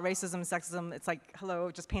talks about racism and sexism, it's like,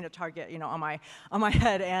 hello, just paint a target, you know, on my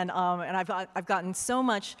head, and I've gotten so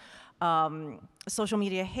much social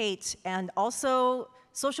media hate, and also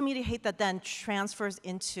social media hate that then transfers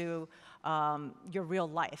into your real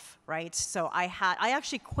life, right? So I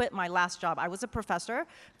actually quit my last job. I was a professor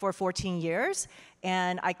for 14 years,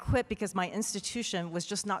 and I quit because my institution was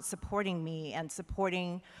just not supporting me and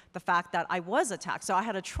supporting the fact that I was attacked. So I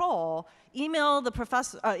had a troll email the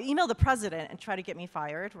president and try to get me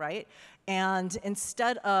fired, right? And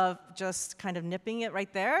instead of just kind of nipping it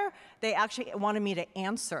right there, they actually wanted me to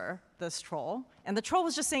answer this troll. And the troll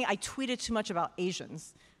was just saying I tweeted too much about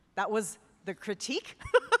Asians. That was the critique.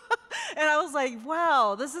 And I was like,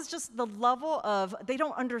 wow, this is just the level of, they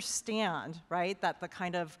don't understand, right, that the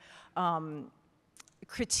kind of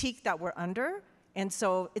critique that we're under. And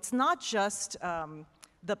so it's not just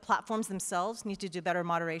the platforms themselves need to do better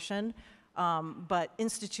moderation, but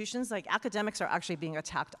institutions like academics are actually being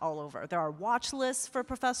attacked all over. There are watch lists for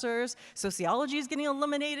professors. Sociology is getting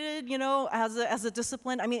eliminated, you know, as a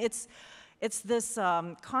discipline. I mean, it's this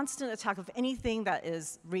constant attack of anything that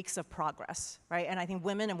reeks of progress, right? And I think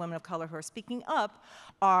women and women of color who are speaking up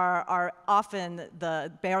are often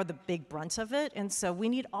bear the big brunt of it. And so we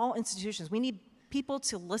need all institutions. We need people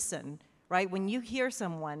to listen, right? When you hear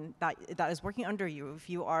someone that is working under you, if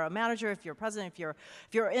you are a manager, if you're a president, if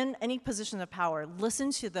you're in any position of power,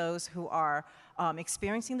 listen to those who are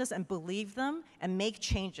experiencing this and believe them and make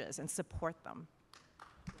changes and support them.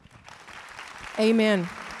 Amen.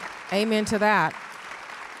 Amen to that.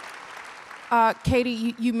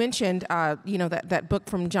 Katie, you mentioned you know, that book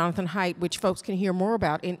from Jonathan Haidt, which folks can hear more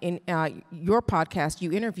about in your podcast.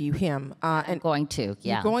 You interview him. I'm going to,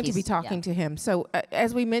 yeah. You're going to be talking to him. So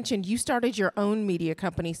as we mentioned, you started your own media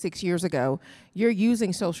company 6 years ago. You're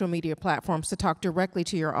using social media platforms to talk directly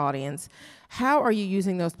to your audience. How are you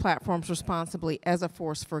using those platforms responsibly as a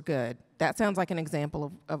force for good? That sounds like an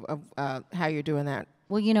example of how you're doing that.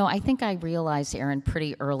 Well, you know, I think I realized, Errin,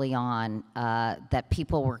 pretty early on that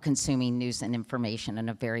people were consuming news and information in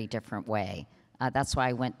a very different way. That's why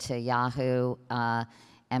I went to Yahoo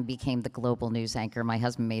and became the global news anchor. My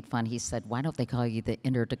husband made fun. He said, "Why don't they call you the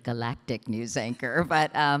intergalactic news anchor?"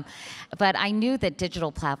 But I knew that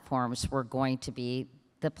digital platforms were going to be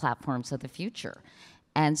the platforms of the future.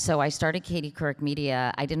 And so I started Katie Couric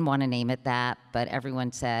Media. I didn't want to name it that, but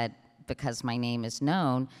everyone said, because my name is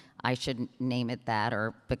known, I should name it that,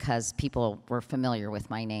 or because people were familiar with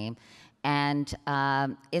my name. And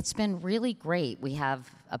it's been really great. We have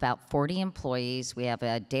about 40 employees. We have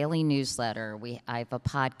a daily newsletter. I have a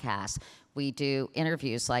podcast. We do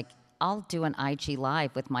interviews. Like, I'll do an IG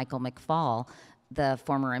Live with Michael McFaul, the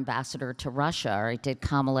former ambassador to Russia, or I did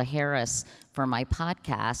Kamala Harris for my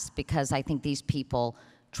podcast, because I think these people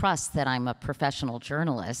trust that I'm a professional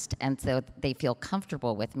journalist, and so they feel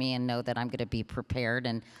comfortable with me and know that I'm going to be prepared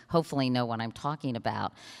and hopefully know what I'm talking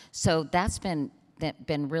about. So that's been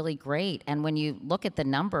really great. And when you look at the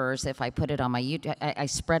numbers, if I put it on my YouTube, I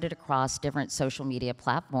spread it across different social media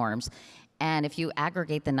platforms. And if you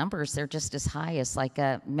aggregate the numbers, they're just as high as like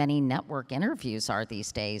many network interviews are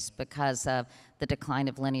these days because of the decline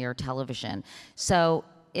of linear television. So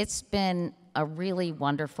it's been a really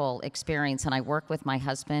wonderful experience. And I work with my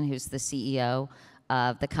husband, who's the CEO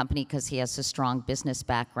of the company, because he has a strong business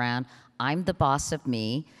background. I'm the boss of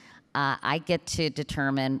me. I get to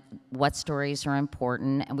determine what stories are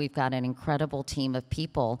important, and we've got an incredible team of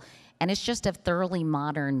people. And it's just a thoroughly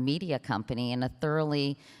modern media company and a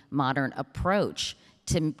thoroughly modern approach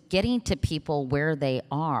to getting to people where they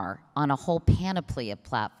are on a whole panoply of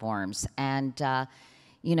platforms. And,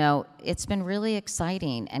 you know, it's been really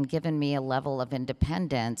exciting and given me a level of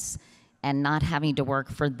independence and not having to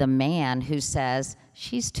work for the man who says,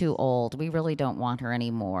 she's too old, we really don't want her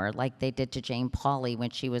anymore, like they did to Jane Pauley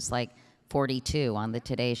when she was like 42 on the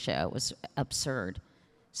Today Show. It was absurd.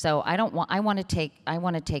 So I want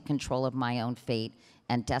to take control of my own fate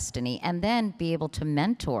and destiny, and then be able to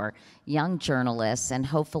mentor young journalists and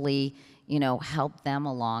hopefully, you know, help them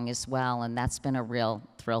along as well. And that's been a real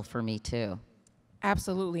thrill for me too.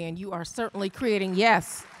 Absolutely, and you are certainly creating,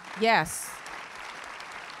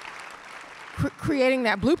 creating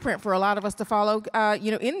that blueprint for a lot of us to follow,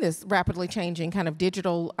 you know, in this rapidly changing kind of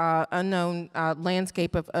digital, unknown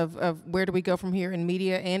landscape of where do we go from here in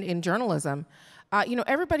media and in journalism. You know,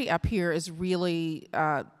 everybody up here is really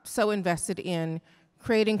so invested in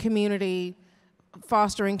creating community,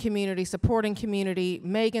 fostering community, supporting community.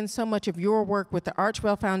 Meghan, so much of your work with the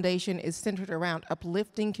Archwell Foundation is centered around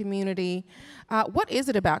uplifting community. What is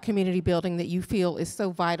it about community building that you feel is so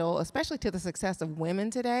vital, especially to the success of women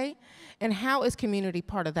today? And how is community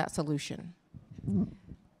part of that solution?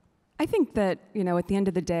 I think that, you know, at the end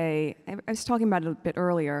of the day, I was talking about it a bit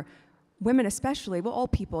earlier, women especially, well, all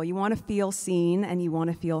people, you want to feel seen and you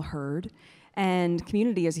want to feel heard. And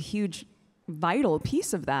community is a huge, vital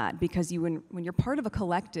piece of that, because when you're part of a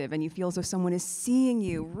collective and you feel as though someone is seeing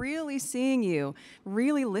you, really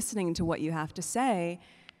listening to what you have to say,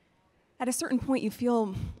 at a certain point you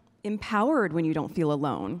feel empowered when you don't feel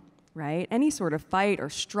alone, right? Any sort of fight or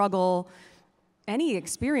struggle, any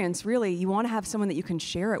experience, really, you want to have someone that you can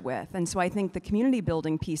share it with. And so I think the community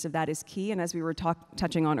building piece of that is key. And as we were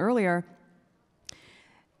touching on earlier,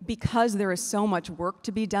 because there is so much work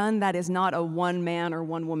to be done, that is not a one-man or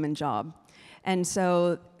one-woman job. And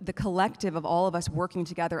so the collective of all of us working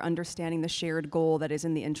together, understanding the shared goal that is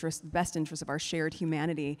in the best interest of our shared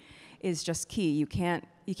humanity is just key. You can't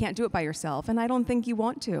do it by yourself, and I don't think you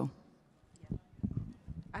want to.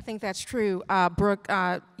 I think that's true. Brooke,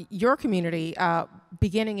 your community,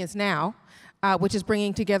 Beginning is Now, which is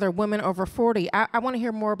bringing together women over 40. I want to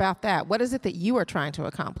hear more about that. What is it that you are trying to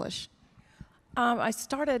accomplish? I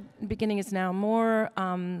started Beginning is Now more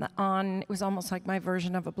it was almost like my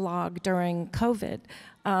version of a blog during COVID,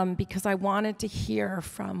 because I wanted to hear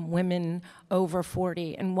from women over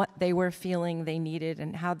 40 and what they were feeling they needed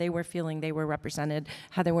and how they were feeling they were represented,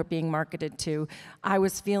 how they were being marketed to. I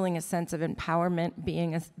was feeling a sense of empowerment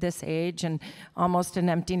being this age and almost an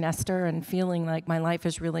empty nester, and feeling like my life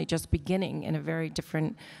is really just beginning in a very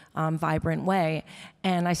different, vibrant way.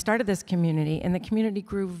 And I started this community, and the community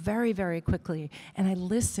grew very, very quickly, and I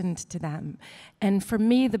listened to them. And for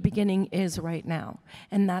me, the beginning is right now.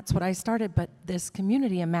 And that's what I started, but this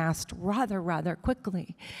community amassed rather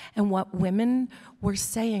quickly. And what women were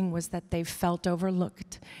saying was that they felt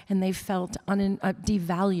overlooked and they felt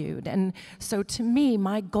devalued. And so to me,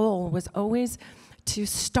 my goal was always to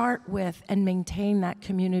start with and maintain that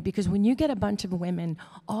community, because when you get a bunch of women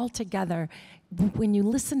all together, when you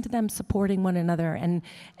listen to them supporting one another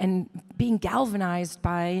and being galvanized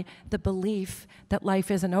by the belief that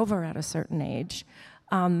life isn't over at a certain age,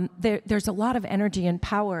 there's a lot of energy and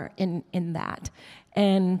power in that.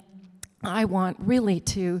 And I want really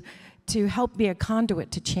to help be a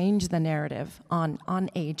conduit to change the narrative on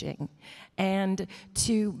aging, and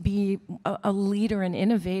to be a leader in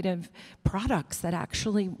innovative products that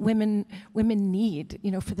actually women need,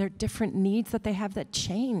 for their different needs that they have that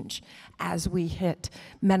change as we hit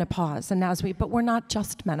menopause, and but we're not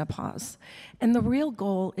just menopause. And the real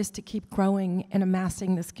goal is to keep growing and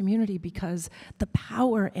amassing this community, because the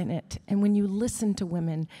power in it, and when you listen to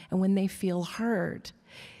women and when they feel heard,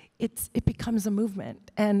 it becomes a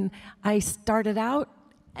movement. And I started out,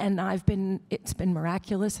 and it's been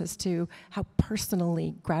miraculous as to how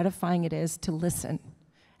personally gratifying it is to listen,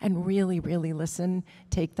 and really, really listen,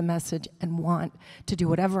 take the message, and want to do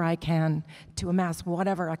whatever I can to amass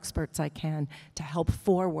whatever experts I can to help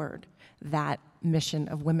forward that mission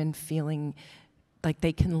of women feeling like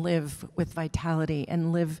they can live with vitality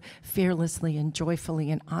and live fearlessly and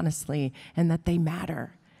joyfully and honestly, and that they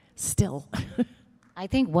matter still. I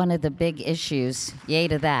think one of the big issues, yay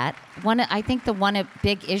to that, I think the one of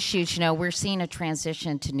big issues, we're seeing a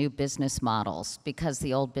transition to new business models, because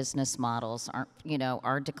the old business models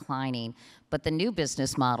are declining, but the new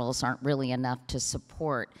business models aren't really enough to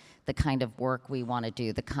support the kind of work we want to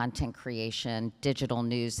do, the content creation, digital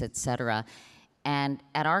news, et cetera. And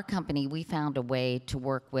at our company, we found a way to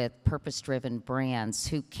work with purpose-driven brands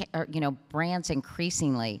who, brands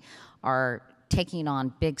increasingly are taking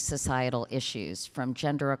on big societal issues, from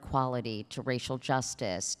gender equality to racial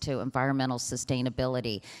justice to environmental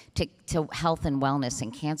sustainability to health and wellness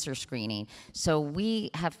and cancer screening. So we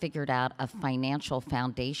have figured out a financial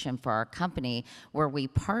foundation for our company where we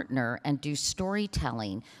partner and do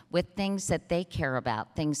storytelling with things that they care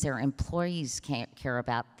about, things their employees care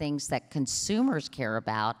about, things that consumers care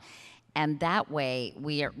about. And that way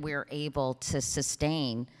we're able to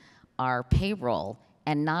sustain our payroll,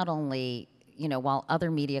 and not only while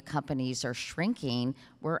other media companies are shrinking,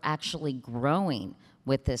 we're actually growing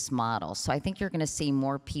with this model. So I think you're going to see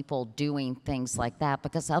more people doing things like that,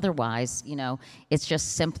 because otherwise, it's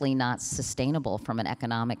just simply not sustainable from an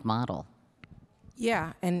economic model.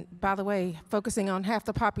 Yeah, and by the way, focusing on half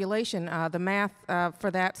the population, the math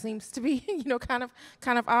for that seems to be, kind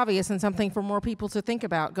of obvious, and something for more people to think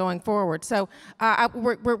about going forward. So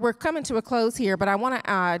we're coming to a close here, but I want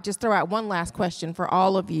to just throw out one last question for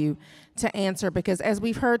all of you to answer, because as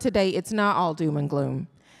we've heard today, it's not all doom and gloom.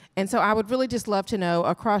 And so I would really just love to know,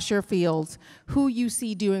 across your fields, who you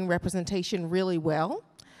see doing representation really well,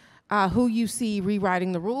 who you see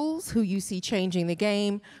rewriting the rules, who you see changing the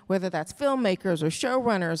game, whether that's filmmakers or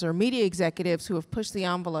showrunners or media executives who have pushed the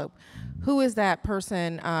envelope. Who is that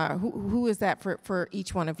person? Who is that for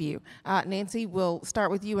each one of you? Nancy, we'll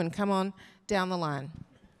start with you and come on down the line.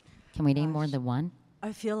 Can we name more than one?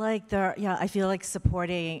 I feel like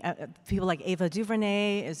supporting people like Ava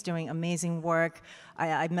DuVernay is doing amazing work.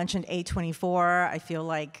 I mentioned A24. I feel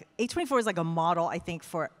like A24 is like a model, I think,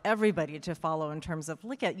 for everybody to follow in terms of,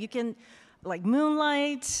 you can, like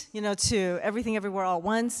Moonlight, to Everything Everywhere All at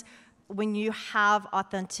Once. When you have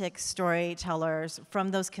authentic storytellers from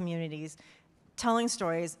those communities telling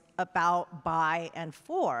stories about, by, and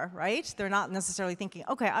for, right? They're not necessarily thinking,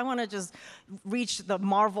 okay, I want to just reach the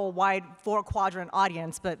Marvel-wide 4-quadrant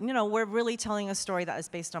audience, but we're really telling a story that is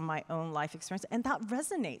based on my own life experience, and that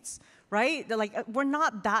resonates, right? We're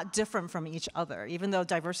not that different from each other, even though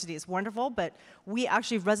diversity is wonderful, but we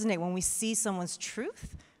actually resonate when we see someone's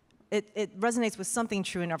truth. It resonates with something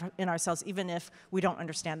true in ourselves, even if we don't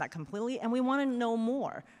understand that completely, and we want to know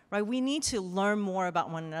more, right? We need to learn more about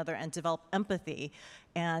one another and develop empathy,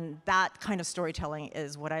 and that kind of storytelling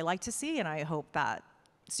is what I like to see, and I hope that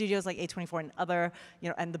studios like A24 and other,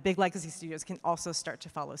 and the big legacy studios can also start to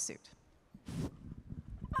follow suit.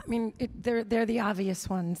 I mean, they're the obvious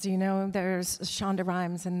ones, There's Shonda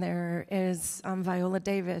Rhimes, and there is Viola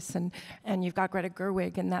Davis, and you've got Greta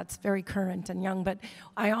Gerwig, and that's very current and young. But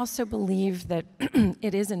I also believe that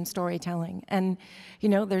it is in storytelling. And,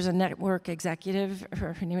 there's a network executive,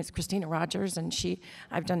 her name is Christina Rogers, and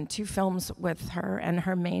I've done 2 films with her, and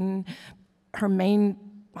her main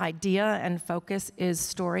idea and focus is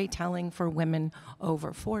storytelling for women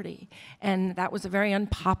over 40. And that was a very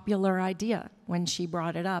unpopular idea when she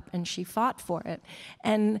brought it up, and she fought for it.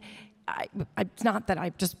 And it's not that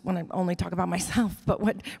I just want to only talk about myself, but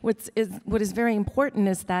what is very important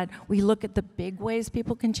is that we look at the big ways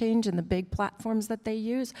people can change and the big platforms that they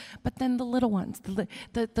use, but then the little ones,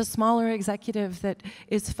 the smaller executive that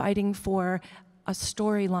is fighting for a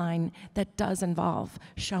storyline that does involve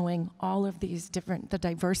showing all of these the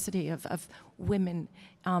diversity of women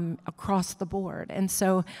across the board. And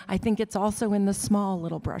so I think it's also in the small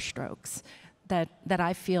little brushstrokes that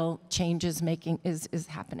I feel change is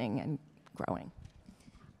happening and growing.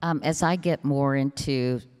 As I get more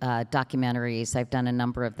into documentaries, I've done a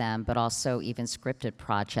number of them, but also even scripted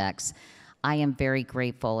projects, I am very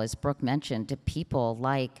grateful, as Brooke mentioned, to people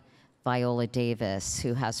like Viola Davis,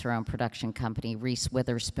 who has her own production company, Reese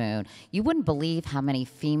Witherspoon. You wouldn't believe how many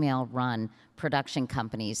female-run production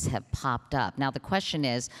companies have popped up. Now the question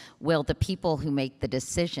is, will the people who make the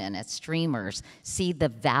decision as streamers see the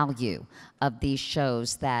value of these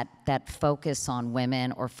shows that focus on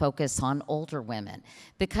women or focus on older women?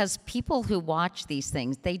 Because people who watch these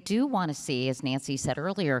things, they do want to see, as Nancy said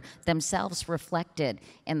earlier, themselves reflected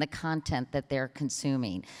in the content that they're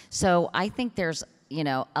consuming. So I think there's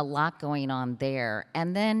a lot going on there.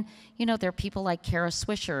 And then, there are people like Kara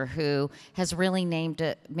Swisher, who has really made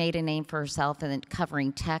a name for herself in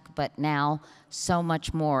covering tech, but now so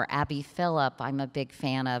much more. Abby Phillip, I'm a big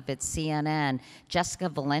fan of at CNN. Jessica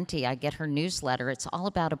Valenti, I get her newsletter. It's all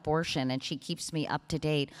about abortion, and she keeps me up to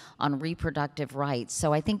date on reproductive rights.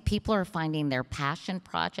 So I think people are finding their passion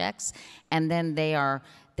projects, and then they're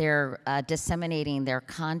disseminating their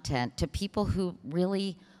content to people who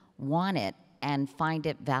really want it and find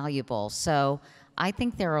it valuable. So I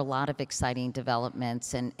think there are a lot of exciting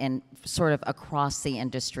developments and sort of across the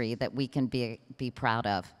industry that we can be proud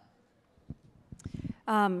of.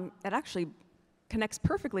 It actually connects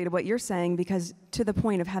perfectly to what you're saying, because to the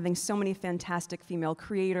point of having so many fantastic female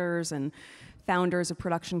creators and founders of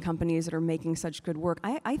production companies that are making such good work,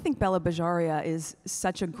 I think Bella Bajaria is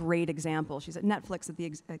such a great example. She's at Netflix at the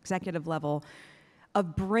executive level,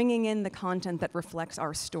 of bringing in the content that reflects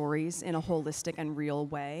our stories in a holistic and real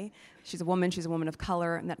way. She's a woman of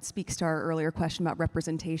color, and that speaks to our earlier question about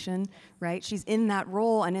representation, right? She's in that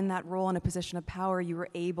role, and in that role in a position of power, you were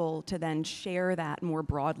able to then share that more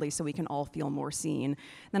broadly so we can all feel more seen.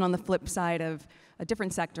 Then on the flip side of a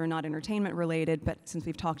different sector, not entertainment related, but since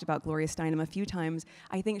we've talked about Gloria Steinem a few times,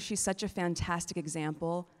 I think she's such a fantastic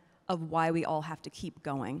example of why we all have to keep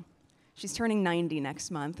going. She's turning 90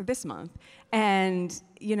 next month, or this month. And,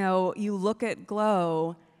 you look at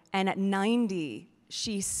Glow, and at 90,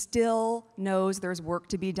 she still knows there's work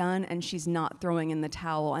to be done, and she's not throwing in the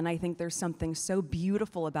towel. And I think there's something so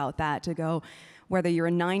beautiful about that, to go, whether you're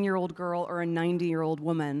a 9-year-old girl or a 90-year-old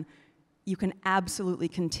woman, you can absolutely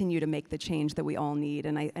continue to make the change that we all need.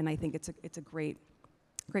 And I think it's a great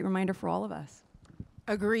reminder for all of us.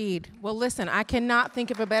 Agreed. Well, listen, I cannot think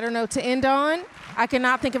of a better note to end on. I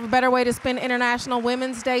cannot think of a better way to spend International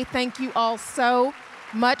Women's Day. Thank you all so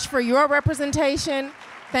much for your representation.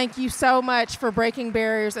 Thank you so much for breaking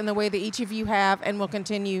barriers in the way that each of you have and will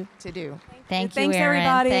continue to do. Thank you, Thanks, Errin.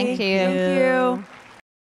 everybody. Thank you. Thank you.